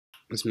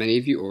As many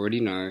of you already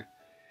know,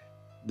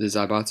 the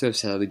Zaibatsu have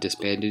sadly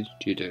disbanded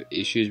due to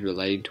issues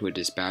relating to a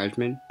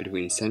disparagement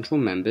between central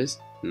members,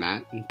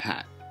 Matt and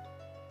Pat.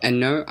 And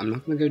no, I'm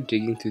not going to go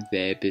digging through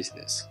their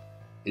business.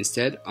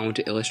 Instead, I want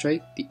to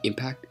illustrate the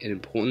impact and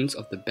importance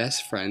of the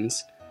best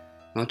friends,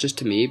 not just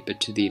to me, but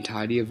to the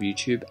entirety of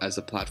YouTube as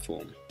a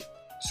platform.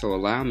 So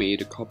allow me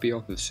to copy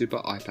off of Super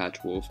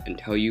Eyepatch Wolf and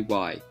tell you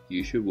why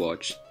you should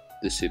watch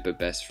the Super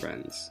Best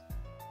Friends.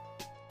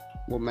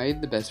 What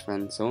made the Best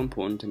Friends so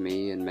important to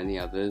me and many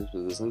others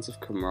was the sense of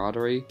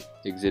camaraderie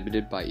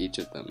exhibited by each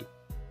of them.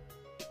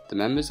 The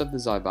members of the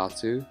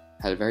Zaibatsu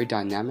had a very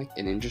dynamic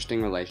and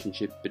interesting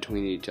relationship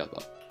between each other.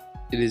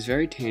 It is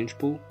very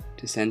tangible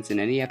to sense in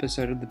any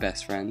episode of the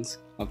Best Friends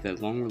of their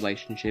long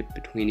relationship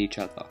between each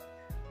other,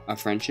 a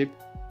friendship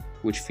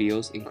which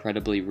feels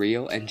incredibly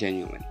real and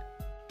genuine.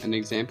 An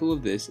example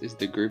of this is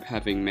the group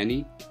having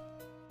many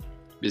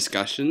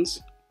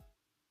discussions.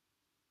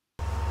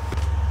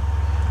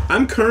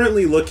 I'm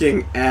currently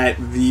looking at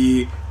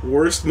the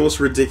worst,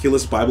 most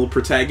ridiculous Bible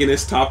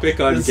protagonist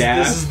topic on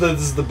Gab. This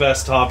is the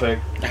best topic.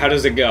 How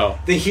does it go?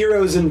 The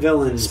heroes and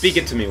villains. Speak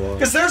it to me, Will.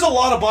 Because there's a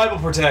lot of Bible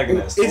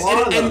protagonists.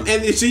 And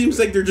it seems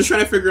like they're just trying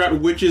to figure out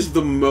which is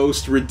the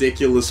most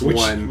ridiculous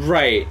one.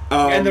 Right.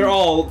 And they're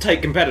all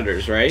tight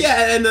competitors, right?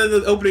 Yeah, and then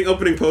the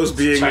opening pose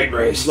being Tight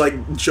race.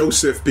 like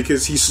Joseph,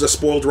 because he's a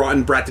spoiled,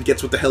 rotten brat that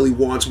gets what the hell he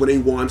wants when he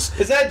wants.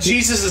 Is that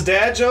Jesus'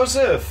 dad,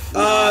 Joseph?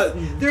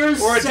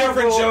 There's Or a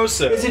several. different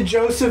Joseph? Is it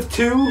Joseph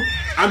too?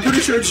 I'm pretty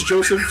sure it's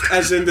Joseph,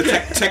 as in the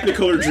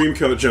Technicolor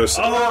Dreamcoat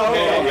Joseph.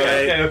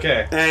 Oh,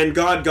 okay. And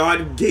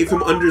God gave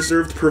him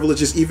undeserved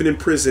privileges even in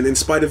prison, in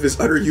spite of his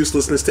utter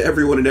uselessness to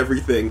everyone and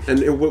everything.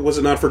 And was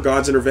it not for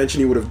God's intervention,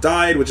 he would have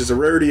died, which is a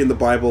rarity in the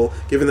Bible,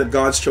 given that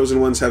God's chosen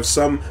ones have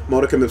some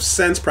modicum of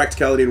sense,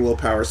 practicality, and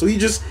willpower. So he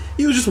was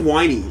just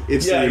whiny. He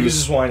was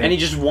just whining. And he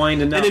just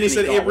whined enough. And then he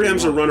said got what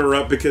Abraham's he a wanted.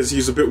 runner-up because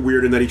he's a bit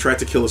weird and that he tried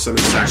to kill his son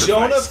in sacrifice.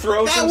 Jonah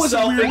throws That was a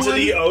himself weird into one.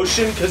 the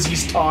ocean because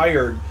he's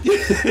tired.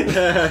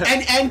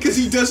 and because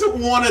he doesn't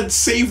want to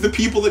save the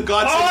people that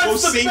God said go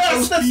save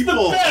those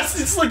people. That's the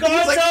best! It's like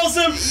God tells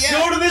him,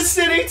 go to this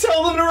city,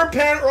 tell them to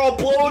repent or I'll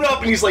blow it up.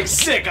 And he's like,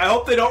 sick, I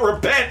hope they don't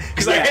repent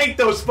because I hate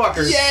those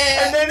fuckers.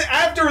 Yeah. And then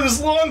after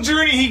this long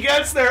journey, he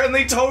gets there and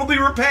they totally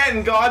repent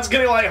and God's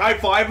gonna like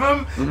high-five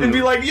him and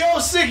be like, yo,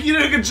 sick, you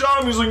did a good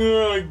job. He's like,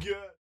 oh, I guess.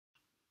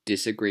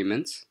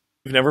 Disagreements.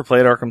 You've never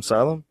played Arkham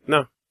Asylum?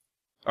 No.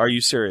 Are you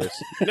serious?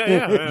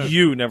 Yeah.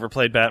 You never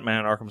played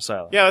Batman Arkham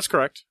Asylum? Yeah, that's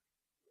correct.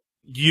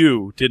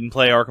 You didn't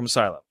play Arkham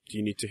Asylum? Do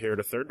you need to hear it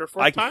a third or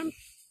fourth time?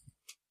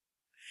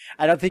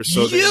 I don't think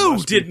So they You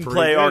must be didn't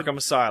play pretty good. Arkham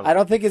Asylum. I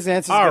don't think his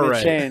answer's All gonna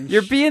right. change.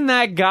 You're being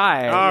that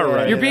guy. All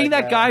right. You're being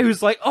that guy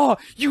who's like, oh,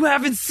 you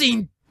haven't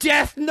seen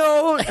Death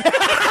Note?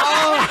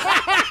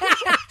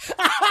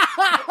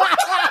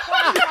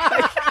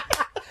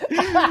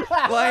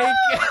 Like...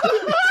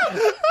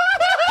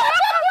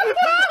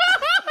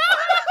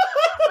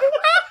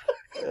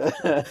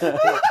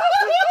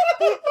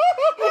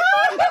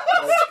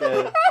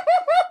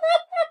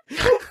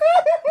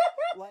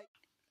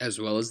 As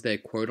well as their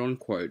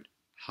quote-unquote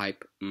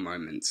hype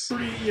moments.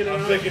 You know,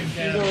 I'm thinking,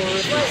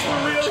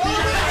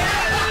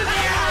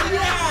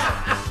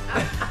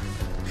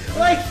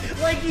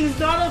 Like he's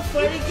not a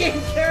fighting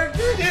game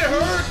character. It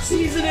hurts.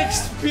 He's an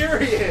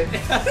experience.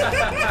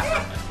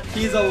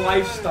 He's a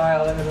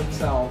lifestyle in and of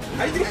himself.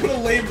 How do you put a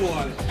label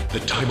on it? The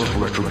time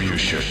of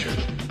retribution.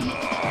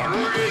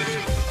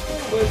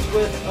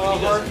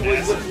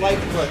 with light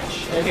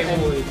touch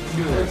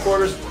and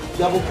quarters,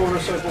 double quarter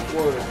circle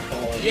forward.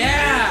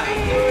 Yeah!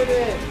 Do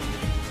it.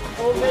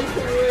 Oh, make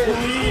it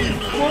win.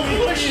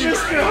 We'll push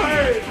Mr.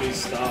 Hart.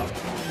 please stop.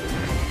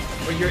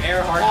 But your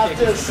air heart Have kick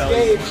to is belly.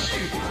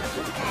 escape.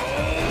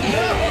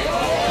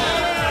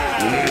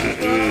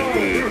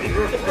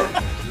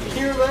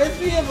 He reminds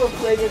me of a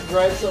flagrant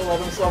Grice that let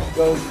himself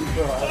go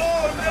super hard.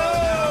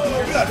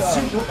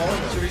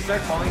 Should we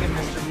start calling him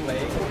Mr.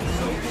 Blake?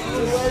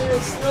 Just let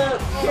it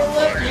slip. Don't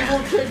let evil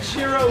kid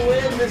Shiro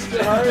win,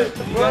 Mr. Hart.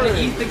 You gotta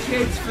eat the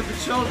kids for the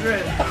children.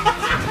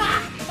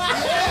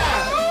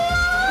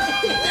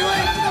 Do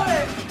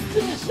it.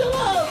 Just shut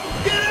up.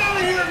 Get out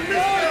of here, Mr.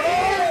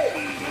 Hart.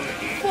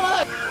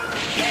 Fuck.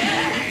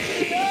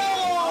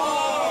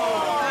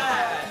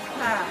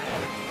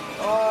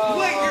 No.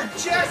 Wait, you're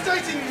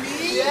chastising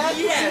me?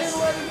 Yes.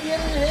 Let him get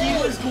in He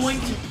his. was going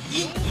to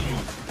eat you.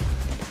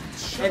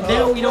 And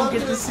then we don't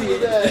get to see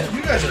it.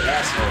 You guys are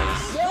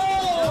assholes. No.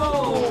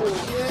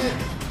 Shit.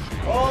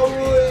 Oh,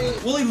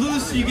 wait. Willie,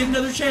 lose so you get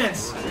another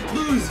chance.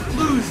 Lose.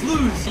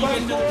 You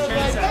get another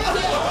chance at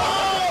it.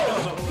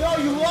 No,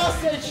 you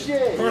lost that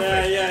shit.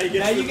 Yeah, he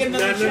gets Now you get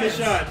another chance.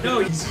 shot. No,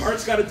 His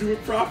heart's got to do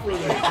it properly.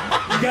 You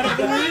gotta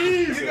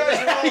believe. You guys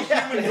are all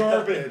human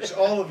garbage,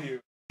 all of you.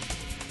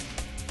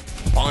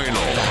 Final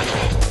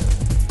battle.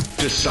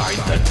 Decide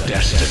the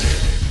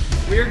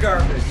destiny. we're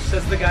garbage,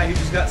 says the guy who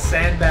just got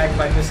sandbagged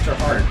by Mr.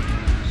 Hart.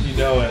 You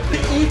know it.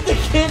 Eat the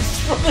kids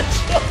from the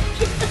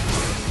children.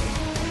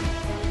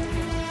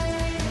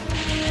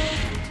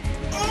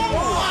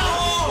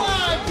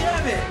 Oh,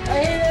 damn it! I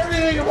hate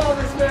everything about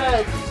this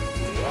match.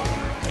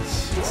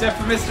 Except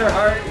for Mr.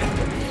 Hart.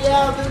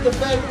 Yeah, the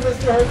fact that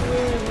Mr. Hart's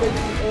leaving makes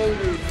me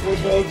angry.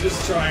 We're both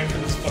just trying for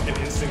this fucking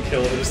instant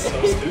kill. It is so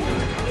stupid.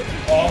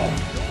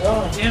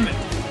 Oh, Damn it.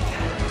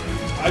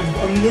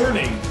 I'm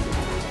learning.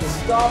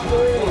 Stop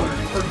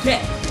learning.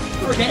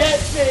 Forget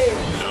things.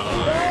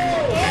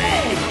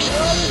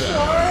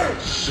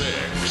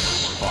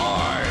 6,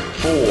 5,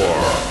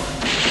 4.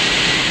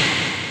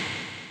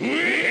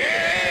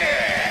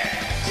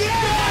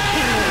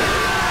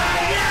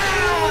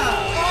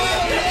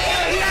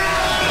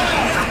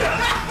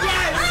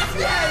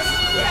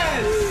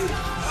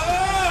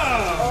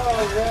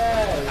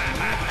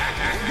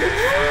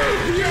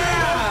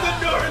 The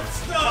North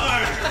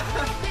Star!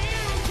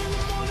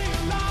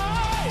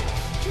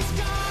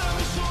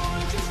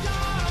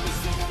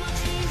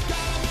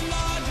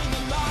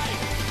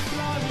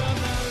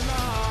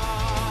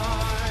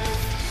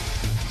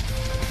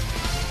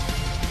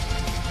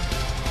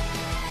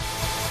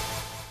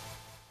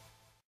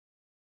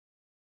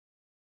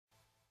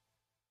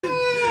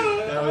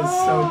 That was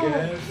so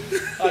good.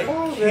 I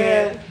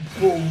can't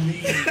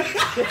believe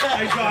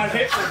I got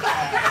hit with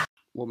that.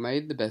 What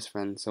made the best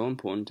friends so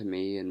important to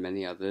me and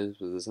many others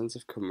was the sense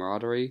of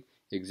camaraderie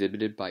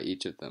exhibited by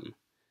each of them.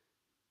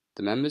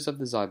 The members of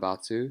the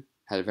Zaibatsu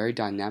had a very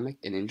dynamic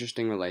and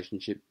interesting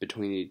relationship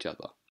between each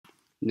other.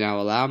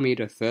 Now allow me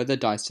to further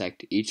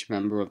dissect each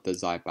member of the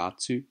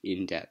Zaibatsu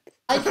in depth.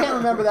 I can't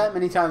remember that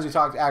many times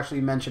we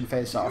actually mentioned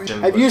Face Off.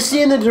 Have you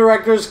seen the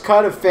director's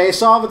cut of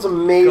Face Off? It's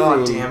amazing.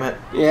 God damn it.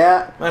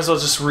 Yeah. Might as well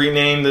just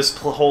rename this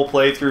whole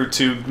playthrough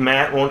to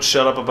Matt Won't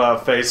Shut Up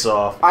About Face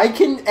Off. I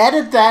can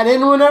edit that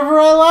in whenever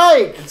I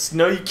like.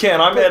 No, you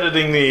can't. I'm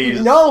editing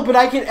these. No, but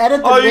I can edit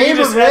the Oh, you name can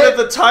just of it. edit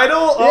the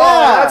title? Oh,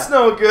 Yeah. that's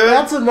no good.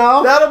 That's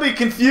enough. That'll be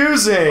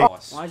confusing.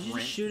 Why'd you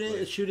just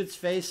shoot its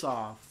face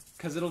off?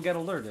 Because it'll get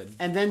alerted.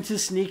 And then to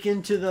sneak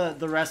into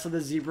the rest of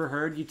the zebra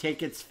herd, you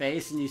take its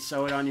face and you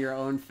sew it on your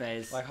own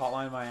face. Like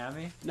Hotline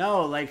Miami?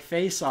 No, like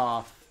Face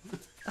Off.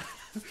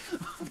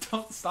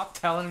 Don't stop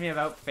telling me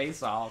about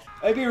Face Off.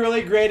 It'd be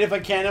really great if a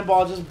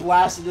cannonball just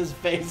blasted his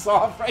face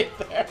off right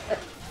there.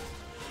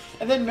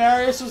 And then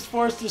Marius was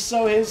forced to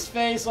sew his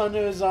face onto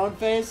his own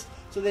face,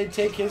 so they'd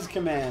take his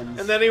commands.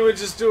 And then he would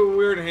just do a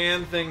weird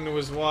hand thing to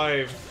his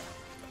wife.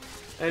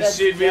 And That's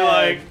she'd be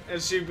bad.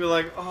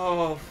 like,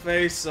 oh,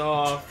 Face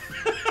Off.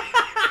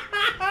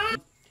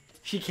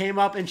 She came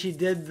up and she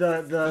did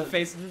the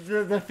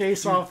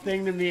face off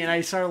thing to me, and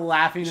I started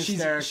laughing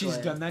hysterically. She's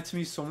done that to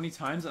me so many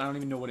times, and I don't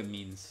even know what it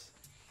means.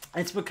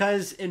 It's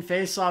because in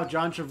Face Off,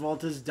 John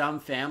Travolta's dumb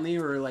family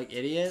were like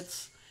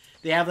idiots.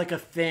 They have like a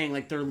thing,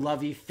 like their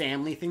lovey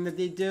family thing that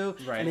they do,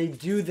 Right. and they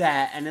do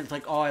that, and it's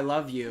like, oh, I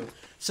love you.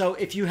 So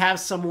if you have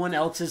someone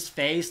else's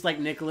face, like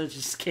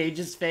Nicolas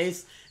Cage's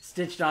face,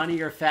 stitched onto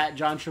your fat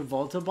John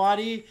Travolta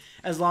body,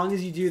 as long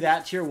as you do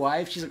that to your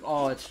wife, she's like,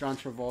 oh, it's John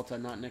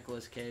Travolta, not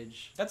Nicolas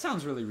Cage. That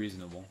sounds really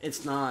reasonable.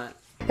 It's not.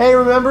 Hey,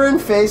 remember in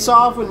Face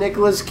Off when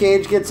Nicolas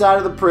Cage gets out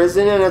of the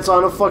prison and it's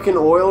on a fucking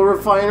oil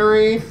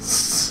refinery?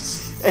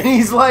 And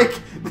he's like,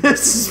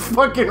 this is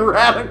fucking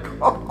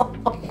radical.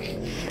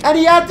 And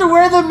he had to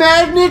wear the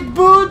magnet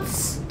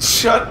boots?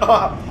 Shut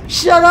up.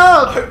 Shut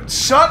up!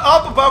 Shut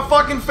up about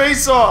fucking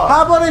Face Off.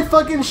 How about I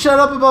fucking shut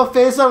up about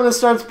Face Off and it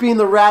starts being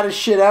the raddest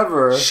shit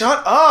ever?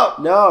 Shut up.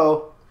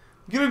 No.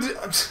 You're gonna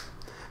do...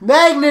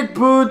 Magnet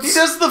boots! He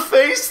does the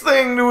face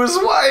thing to his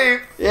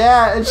wife.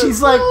 Yeah, and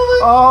she's like,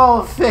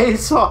 oh,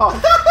 Face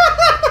Off.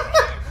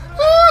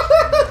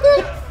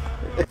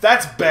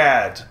 That's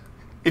bad.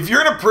 If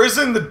you're in a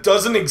prison that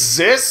doesn't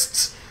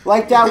exist...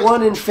 Like that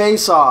one in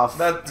Face Off.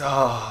 That...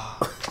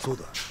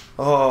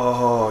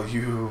 Oh,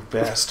 you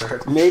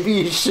bastard. Maybe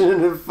you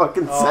shouldn't have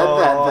fucking said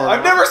that then.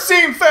 I've never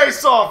seen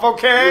Face Off,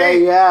 okay? Yeah,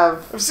 you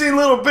have. I've seen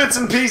little bits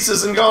and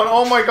pieces and gone,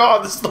 oh my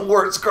god, this is the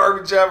worst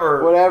garbage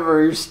ever.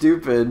 Whatever, you're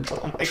stupid.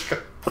 Oh my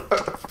god, what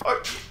the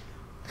fuck?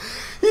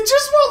 You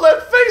just won't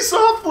let Face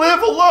Off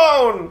live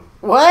alone.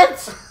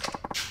 What?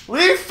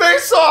 Leave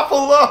Face Off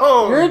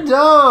alone. You're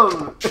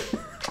dumb.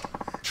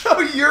 No,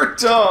 you're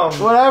dumb.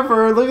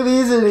 Whatever, look at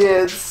these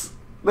idiots.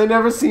 They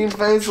never seen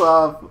Face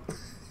Off.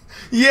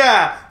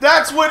 Yeah,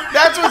 that's what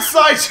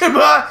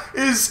Saitama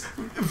is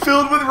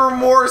filled with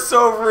remorse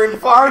over in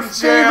fucking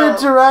jail. Favorite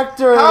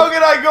director. How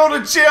can I go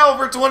to jail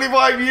for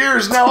 25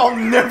 years? Now I'll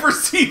never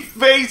see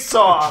Face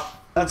Off.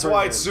 That's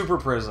why it's Super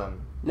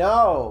Prison.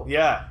 No.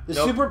 Yeah. The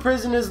Super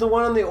Prison is the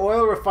one in the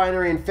oil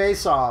refinery in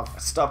Face Off.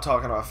 Stop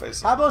talking about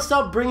Face Off. How about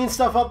stop bringing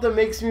stuff up that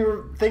makes me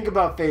think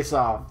about Face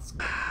Off?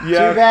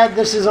 Yeah. Too bad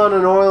this is on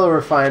an oil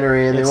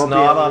refinery and It's they won't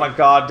not be on a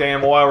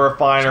goddamn oil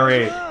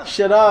refinery.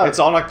 Shut up. It's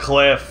on a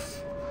cliff.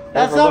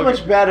 That's not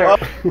much better.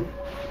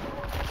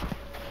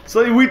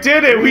 So we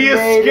did it. We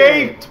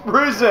escaped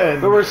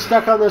prison. But we're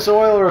stuck on this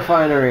oil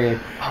refinery.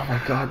 Oh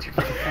my god, you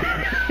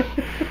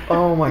motherfucker.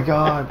 Oh my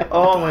god.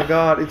 Oh my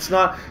god. It's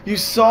not... You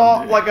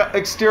saw like an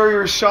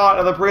exterior shot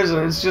of the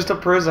prison. It's just a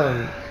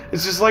prison.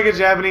 It's just like a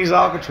Japanese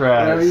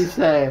Alcatraz. Whatever you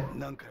say.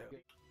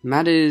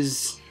 Matt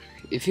is...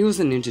 If he was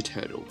a Ninja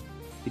Turtle,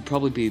 he'd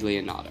probably be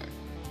Leonardo.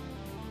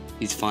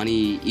 He's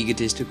funny,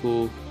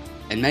 egotistical,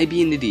 and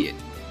maybe an idiot.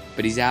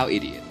 But he's our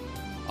idiot.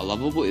 a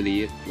lovable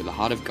idiot with a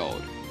heart of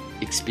gold,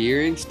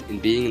 experienced in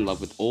being in love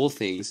with all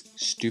things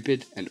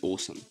stupid and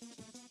awesome.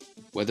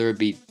 Whether it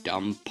be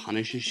dumb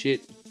Punisher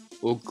shit,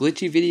 or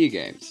glitchy video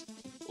games,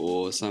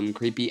 or some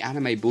creepy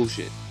anime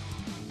bullshit.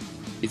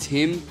 It's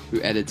him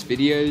who edits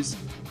videos,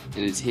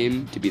 and it's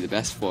him to be the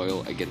best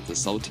foil against the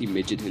salty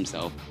midget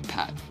himself,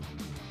 Pat.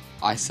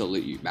 I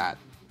salute you, Matt.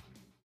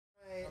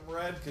 I'm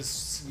red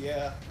because,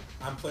 yeah.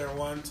 I'm player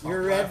 1, top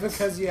You're left. red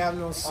because you have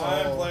no soul.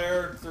 I'm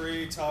player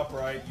 3, top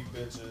right, you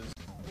bitches.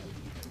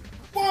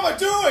 What am I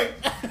doing?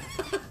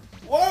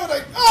 Why would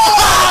I?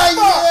 Ah,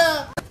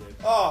 yeah!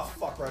 Oh,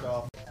 fuck right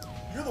off.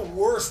 You're the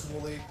worst,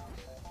 Wooly.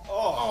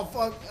 Oh,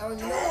 fuck. I don't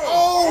know.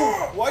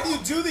 Oh! Why do you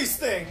do these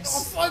things?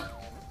 Oh,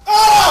 fuck.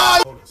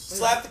 Ah!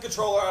 Slap the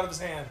controller out of his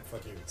hand.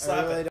 Fuck you.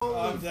 Slap really it. don't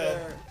I'm think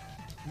dead.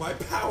 My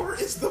power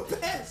is the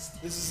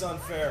best. This is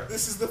unfair.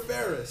 This is the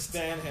fairest.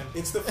 Ban him.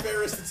 It's the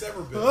fairest it's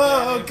ever been.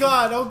 Oh,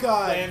 God. Oh,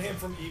 God. Ban him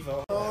from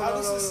Evo. How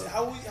does this?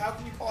 How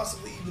can you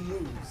possibly even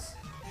lose?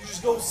 You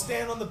just go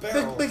stand on the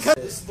barrel. Because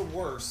this is the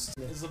worst.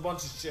 This is a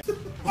bunch of shit.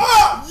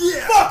 Ah!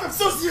 Yeah! Fuck! I'm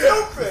so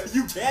stupid.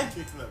 You can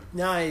kick them.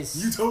 Nice.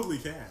 You totally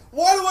can.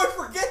 Why do I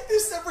forget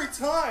this every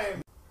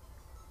time?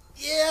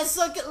 Yeah,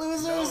 suck it,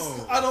 losers.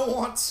 No. I don't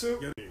want to.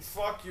 Get me.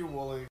 Fuck you,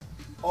 Wooly.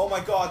 Oh my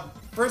god.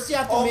 First you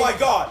have to Oh make... my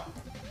god.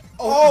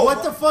 Oh,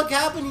 what the fuck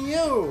happened to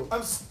you?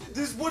 What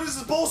is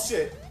this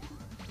bullshit?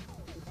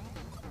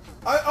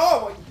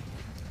 I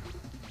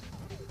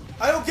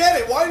don't get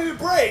it. Why did it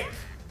break?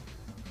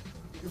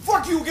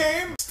 Fuck you,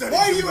 game.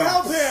 Why do you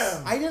help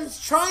him? I was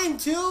trying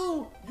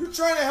to. You're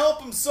trying to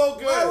help him so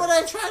good. Why would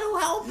I try to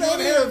help You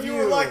and any him, of you you?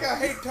 were like, I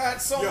hate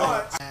Pat so Yo.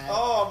 much.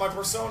 Oh, my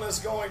persona is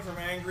going from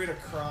angry to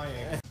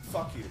crying.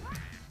 Fuck you.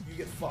 You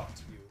get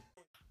fucked, you.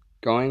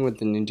 Going with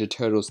the Ninja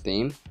Turtles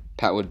theme,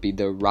 Pat would be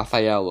the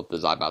Raphael of the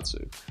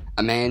Zaibatsu,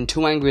 a man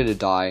too angry to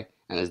die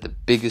and has the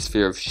biggest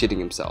fear of shitting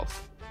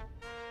himself.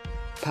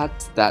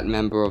 Pat's that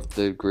member of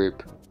the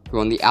group who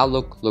on the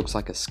outlook looks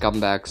like a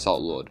scumbag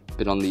salt lord,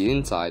 but on the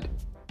inside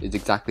is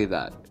exactly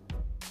that,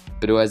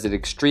 but who has an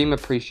extreme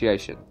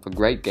appreciation for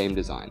great game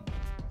design,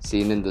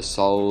 seen in the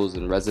Souls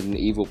and Resident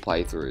Evil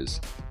playthroughs,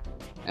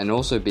 and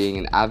also being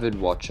an avid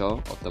watcher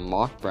of the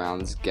Mark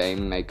Brown's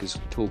Game Maker's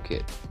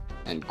Toolkit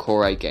and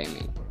Core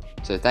Gaming.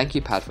 So thank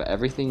you, Pat, for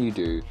everything you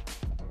do,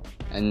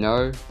 and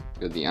know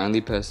you're the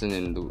only person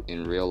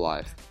in real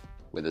life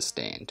with a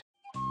stand.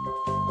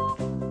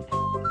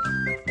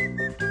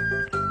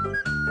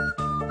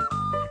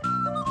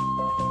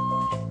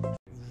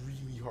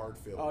 Really hard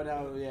fill. Oh,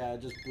 no, yeah,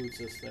 it just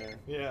boots us there.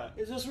 Yeah.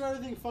 Is this where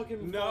everything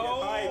fucking...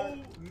 No,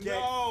 Get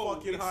no,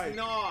 fucking it's hype.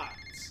 not.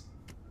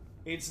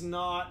 It's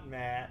not,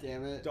 Matt.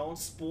 Damn it. Don't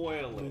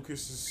spoil it.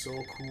 Lucas is so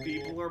cool.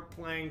 People are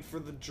playing for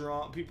the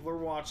drama. People are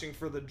watching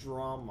for the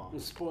drama.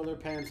 Spoiler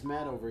pants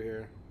Matt over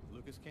here.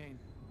 Lucas Kane.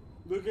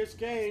 Lucas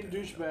Kane,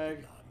 douchebag.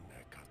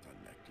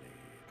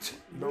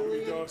 No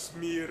me dos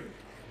mir.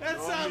 That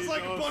No sounds me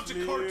like a dos bunch of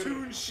mir.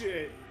 cartoon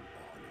shit.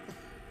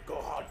 Go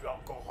Holya,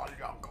 go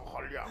Holya, go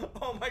Holya.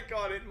 Oh my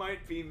god, it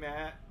might be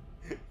Matt.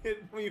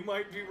 We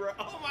might be right.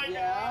 Oh my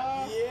Yeah.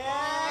 god.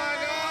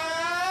 Yeah.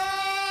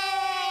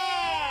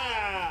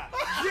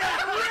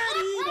 Get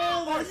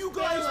ready! Are you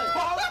guys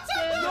pumped?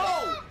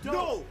 No! Don't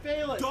No!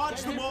 fail it. Dodge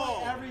Get them hit by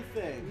all.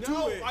 everything.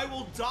 No, it. I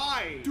will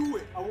die. Do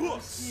it! I want to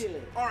Books! see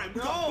it. Alright, we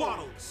got No.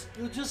 bottles.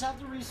 You'll just have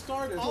to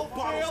restart it. I'll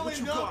bottles, fail what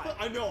you enough. got?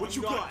 I know. What I'm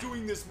you not got?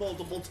 doing this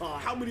multiple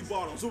times. How many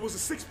bottles? It was a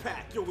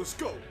 6-pack. Yo, let's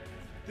go.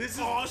 This is.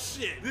 Oh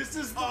shit! This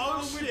is the Oh,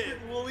 moment shit.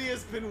 that Wooly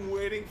has been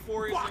waiting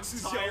for his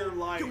Boxes, entire yo!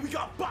 life. Yo, we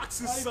got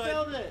boxes, I son!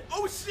 failed it.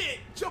 Oh shit!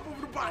 Jump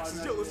over the boxes,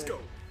 no, yo, you let's didn't.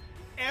 go!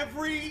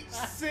 Every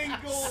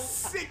single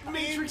Sick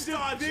Matrix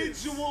dodges!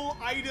 individual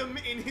item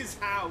in his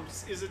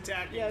house is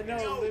attacking. Yeah, no,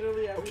 Yo.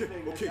 literally Okay,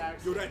 everything. okay,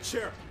 attacks yo, it. that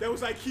chair, that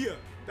was IKEA.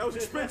 That was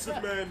expensive,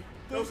 man.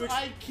 That Those was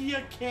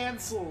IKEA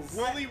cancels.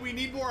 Wooly, we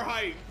need more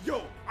height.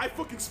 Yo, I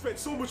fucking spent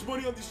so much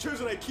money on these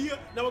chairs at IKEA,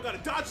 now I gotta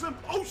dodge them?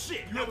 Oh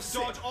shit! You that have was to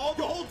dodge sick. all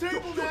the Yo, whole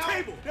table yo, now.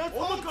 table! That's Oh the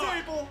my whole god!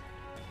 table.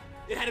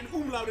 It had an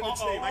umlaut in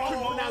its name, I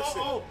couldn't pronounce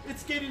it.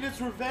 It's getting its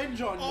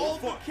revenge on you. All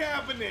the fuck?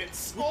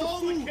 cabinets. With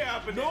All the food.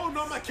 cabinets. No,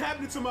 not my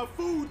cabinets and my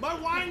food. My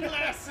wine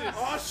glasses.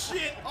 Oh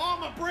shit! All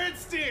my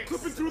breadsticks.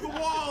 Clipping through the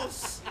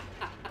walls.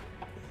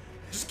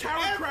 Just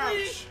cower Every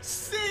crouch.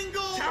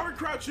 single. Cower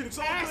crouching, it's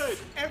all good.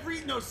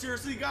 No,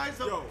 seriously, guys.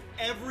 Though, Yo.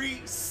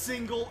 every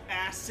single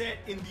asset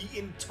in the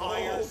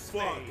entire Oh,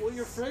 space. fuck. Well,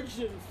 your fridge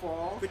didn't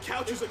fall. The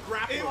couch is a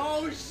grappler.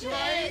 Oh shit!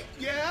 Right?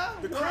 Yeah.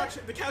 The What?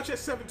 couch has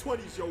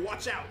 720s, yo.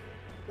 Watch out.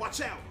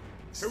 Watch out.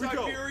 Here we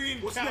go.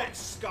 Siberian What's couch next?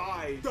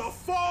 skies. The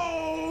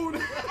phone!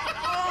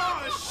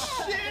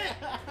 Oh, shit!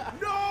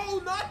 No,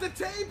 not the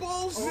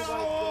tables! Oh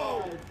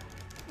my God.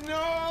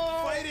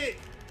 No. Fight it!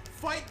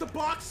 Fight the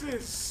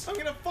boxes! I'm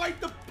gonna fight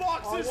the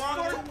boxes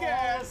All for of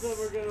gas. them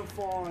are gonna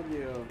fall on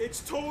you. It's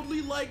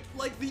totally like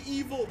the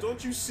evil,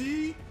 don't you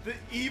see? The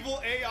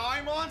evil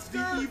AI monster.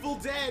 The Evil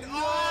Dead.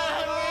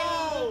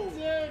 Oh, Oh, no!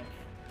 dick.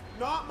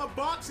 Not my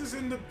boxes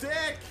in the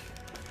deck!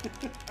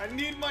 I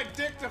need my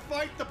dick to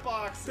fight the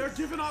boxes. They're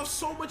giving off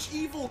so much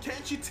evil,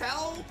 can't you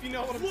tell? You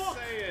know what I'm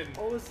saying?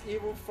 All this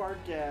evil fart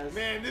gas.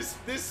 Man, this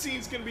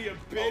scene's gonna be a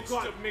bitch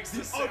to mix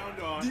the sound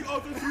on. The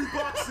other 3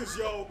 boxes,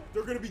 yo,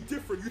 they're gonna be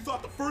different. You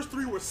thought the first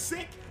 3 were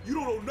sick? You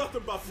don't know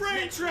nothing about the Frame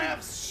next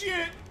traps,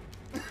 shit!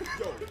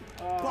 Yo,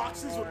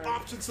 boxes with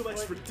option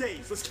selects for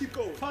days. Let's keep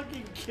going.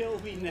 Fucking kill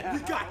me now. We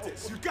got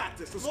this. You got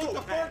this. Let's Look, go.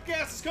 the fart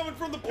gas is coming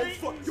from the paint.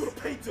 Oh fuck, yo,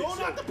 the paintings. Oh,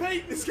 not the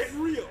paintings. It's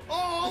getting real.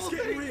 Oh, it's the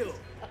getting paintings. real.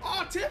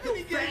 Oh,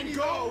 Tiffany gave me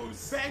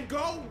those. Van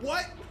Gogh?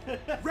 What?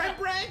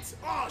 Rembrandt?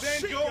 Oh, Van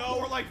shit, Gogh, yo.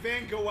 more like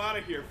Van Gogh out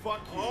of here.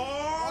 Fuck you.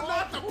 Oh,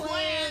 not the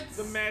plants.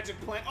 The magic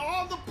plant.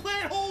 Oh, the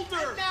plant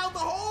holder. And now the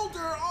holder.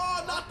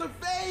 Oh, not the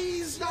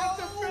vase. Not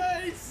the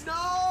vase.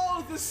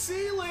 No, the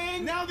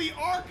ceiling. Now the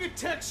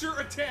architecture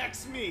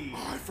attacks me.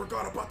 Oh, I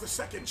forgot about the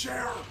second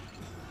chair.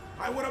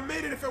 I would have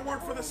made it if it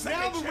weren't for the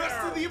second chair. Now the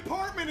rest of the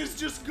apartment is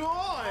just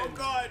gone. Oh,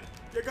 God.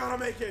 You gotta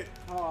make it.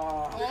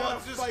 Oh,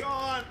 it's just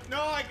gone. No,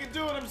 I can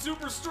do it. I'm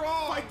super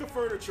strong. Fight the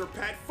furniture,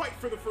 Pat. Fight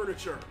for the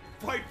furniture.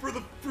 Fight for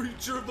the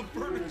future of the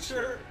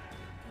furniture.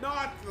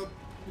 Not the...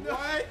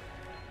 What?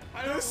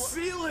 The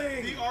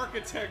ceiling. The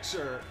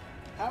architecture.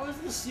 How is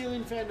the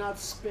ceiling fan not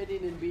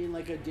spinning and being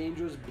like a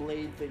dangerous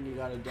blade thing you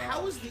gotta dodge?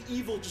 How is the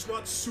evil just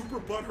not super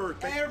butthurt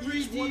that Every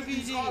each one of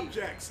these DVD.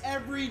 objects,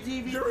 Every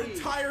DVD. your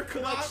entire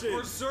collection, Not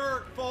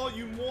Berserk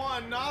Volume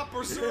 1, not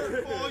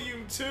Berserk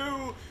Volume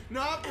 2,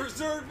 not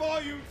Berserk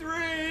Volume 3.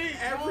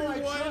 I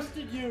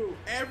trusted you.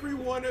 every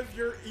one of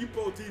your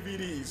EPO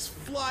DVDs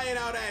flying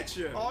out at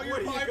you. All your What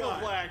do you Bible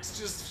got? blacks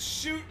just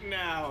shooting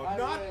out.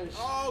 Not, wish.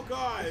 oh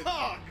God,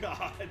 Oh,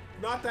 God.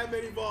 not that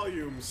many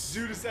volumes.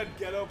 Dude, it's that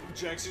ghetto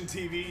projection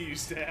TV you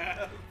used to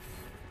have.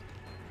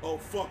 Oh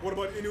fuck, what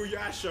about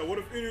Inuyasha? What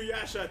if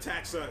Inuyasha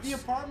attacks us? The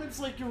apartment's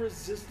like your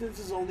resistance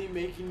is only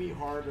making me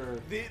harder.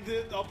 The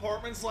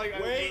apartment's like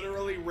I Wait.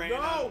 literally ran No.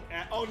 out.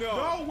 Oh, no.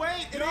 No,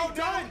 wait, it No, ain't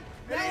done.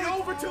 It ain't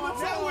over till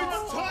it's No, over.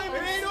 it's time It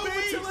and ain't over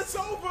space. till it's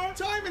over.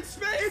 Time and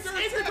space. It's are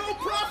Indigo attacking-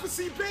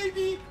 Prophecy,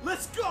 baby.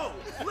 Let's go.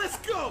 Let's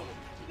go.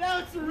 Now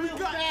it's a real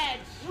got- badge.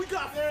 We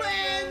got There it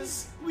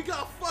fans. We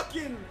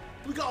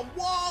got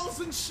walls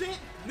and shit.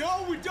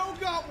 No, we don't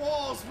got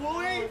walls,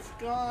 Wooly. Oh, it's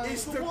gone.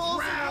 It's the walls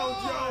are ground,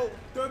 gone. yo.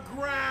 The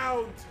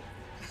ground.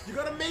 You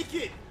gotta make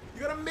it.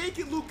 You gotta make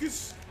it,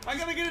 Lucas. I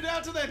gotta get it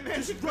out to that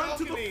magic Just run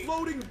to the balcony.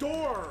 floating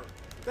door.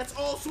 That's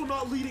also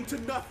not leading to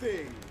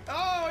nothing. Oh,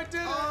 I did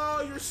it.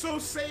 Oh, you're so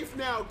safe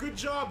now. Good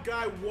job,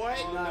 guy. What?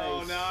 Oh,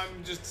 no, now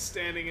I'm just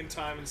standing in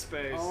time and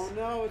space. Oh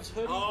no, it's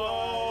Hoodie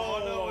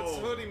Oh, no, it's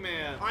Hoodie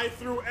Man. I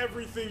threw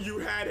everything you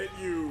had at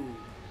you.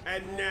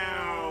 And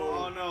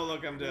Oh, now... no,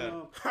 look, I'm dead.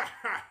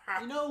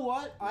 You know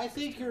what? I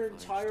think your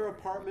entire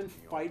apartment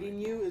fighting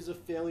you is a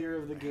failure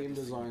of the game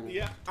designer.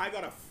 Yeah. I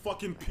gotta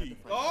fucking pee.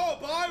 Oh,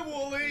 bye,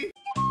 Wooly.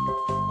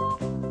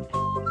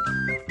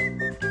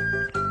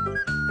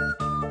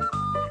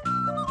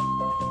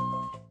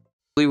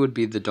 Wooly would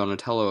be the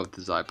Donatello of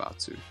the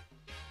Zaibatsu.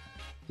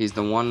 He's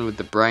the one with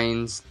the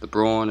brains, the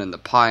brawn, and the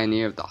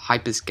pioneer of the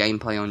hypest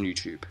gameplay on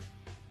YouTube.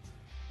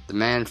 The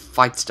man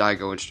fights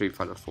Daigo in Street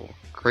Fighter 4,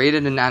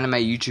 created an anime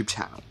YouTube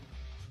channel,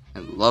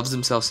 and loves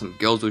himself some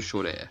girls with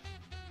short hair.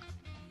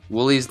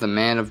 Wooly is the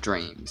man of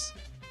dreams,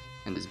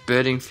 and his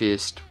burning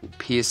fist will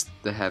pierce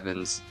the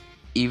heavens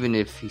even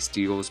if he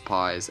steals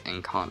pies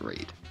and can't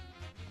read.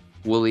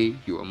 Wooly,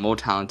 you are more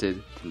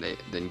talented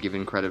than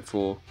given credit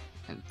for,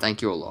 and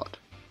thank you a lot.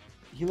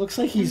 He looks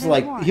like he's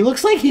he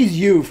looks like he's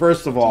you,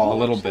 first of all. A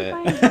little bit.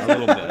 A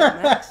little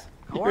bit.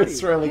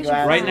 It's really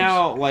glad. Right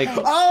now, like.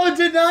 Oh,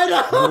 did I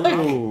not?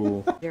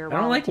 Ooh. I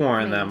don't like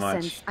Warren that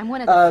much. I'm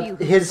one of the few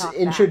who His talk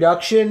back.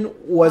 introduction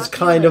was Talk to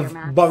you kind later, of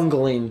Max.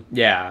 bungling.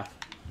 Yeah.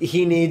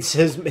 He needs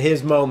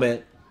his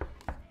moment.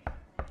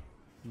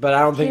 But I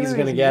don't think he's Taylor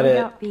gonna is get no it.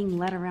 doubt being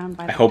led around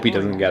by I the hope he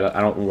door. doesn't get it.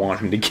 I don't want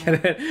him to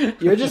get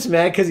it. You're just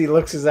mad because he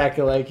looks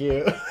exactly like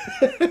you.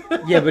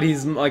 Yeah, but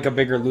he's like a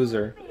bigger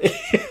loser.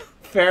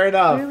 Fair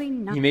enough. Really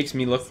not He makes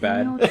me look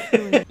bad.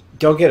 truly.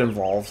 Don't get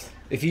involved.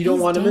 If you don't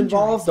He's want him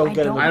involved, don't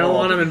dangerous. get him I I don't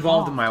involved. want him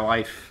involved in my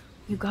life.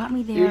 You got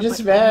me there. You're just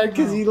but mad I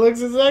because know. he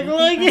looks exactly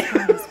like you.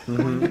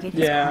 Mhm.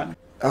 Yeah.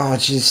 Oh,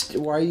 jeez.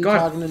 Why are you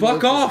talking God, to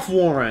fuck me? off,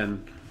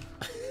 Warren.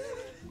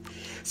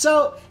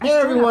 So, hey still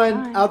have everyone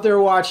time. out there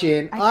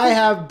watching, I think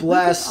have Luke is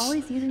blessed.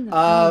 always using the phone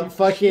as a shield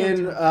Fucking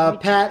to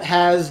avoid Pat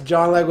has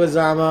John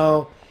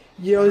Leguizamo.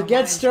 You know,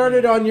 get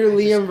started on your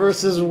Liam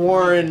versus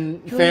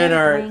Warren Juliet fan is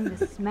art. laying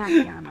the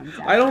smackdown on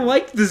Zack. I don't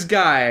like this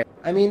guy.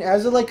 I mean,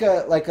 as like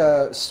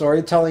a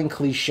storytelling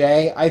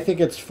cliche, I think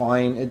it's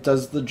fine. It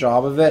does the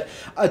job of it.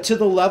 To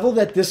the level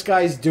that this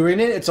guy's doing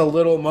it, it's a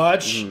little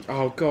much.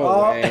 Oh, go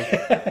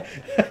away.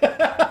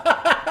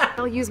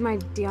 I'll use my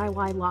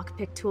DIY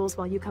lockpick tools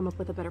while you come up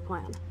with a better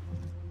plan.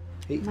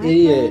 Hey, My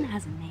idiot. plan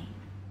has a name.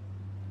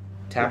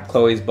 Tap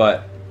Chloe's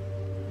butt.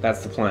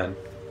 That's the plan.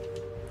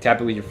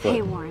 Tap it with your foot.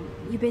 Hey Warren,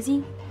 you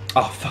busy?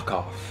 Oh, fuck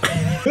off.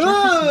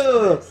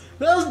 Ugh!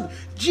 That was,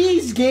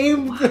 jeez,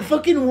 game.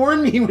 Fucking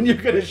warn me when you're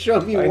gonna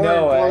show me I Warren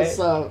know, eh? close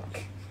up.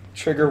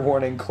 Trigger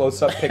warning,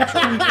 close up picture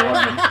of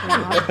Warren.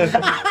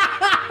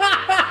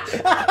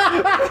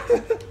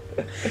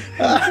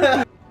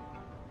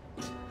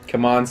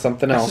 Come on,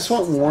 something I else. just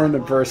want Warren to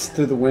burst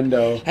through the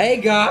window.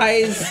 Hey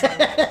guys!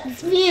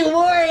 It's me,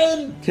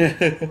 Warren!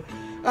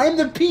 I'm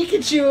the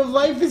Pikachu of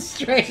Life is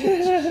Strange.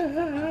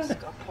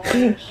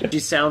 She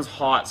sounds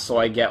hot, so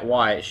I get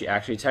why. She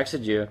actually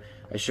texted you.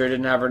 I sure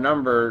didn't have her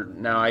number.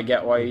 Now I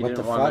get why you What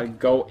didn't the want to fuck?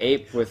 go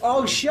ape with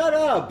Oh, me. shut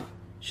up!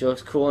 She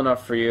looks cool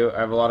enough for you. I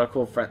have a lot of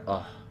cool friends.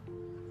 Oh.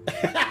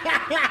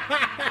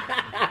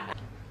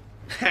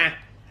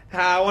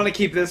 I want to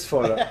keep this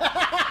photo.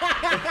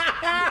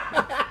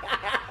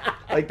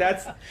 Like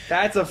that's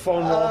a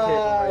phone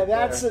wallpaper.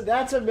 Right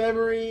That's a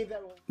memory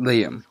that.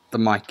 Liam, the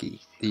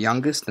Mikey, the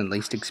youngest and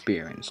least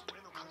experienced.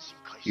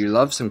 You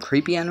love some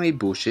creepy anime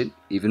bullshit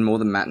even more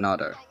than Matt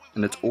Nardo,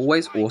 and it's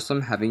always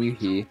awesome having you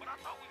here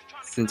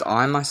since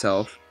I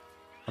myself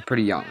are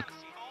pretty young,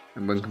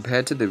 and when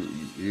compared to the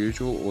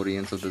usual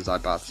audience of the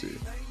Zaibatsu,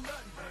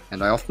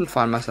 and I often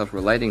find myself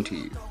relating to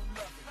you,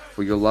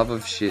 for your love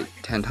of shit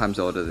 10 times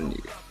older than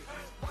you.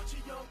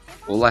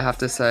 All I have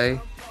to say,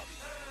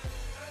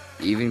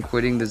 even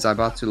quitting the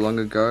Zaibatsu long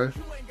ago,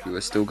 you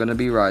are still gonna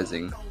be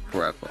rising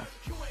forever.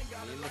 Me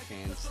and the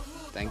fans,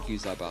 thank you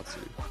Zaibatsu.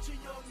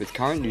 With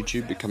current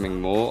YouTube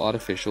becoming more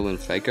artificial and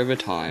fake over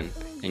time,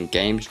 and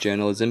games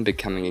journalism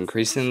becoming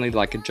increasingly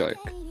like a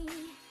joke,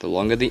 the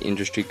longer the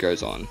industry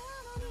goes on.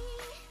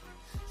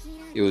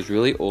 It was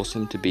really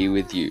awesome to be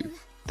with you.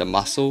 The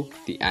muscle,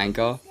 the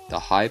anger, the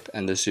hype,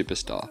 and the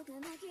superstar.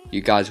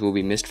 You guys will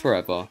be missed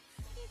forever.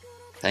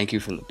 Thank you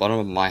from the bottom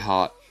of my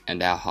heart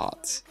and our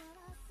hearts.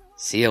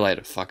 See you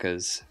later,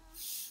 fuckers.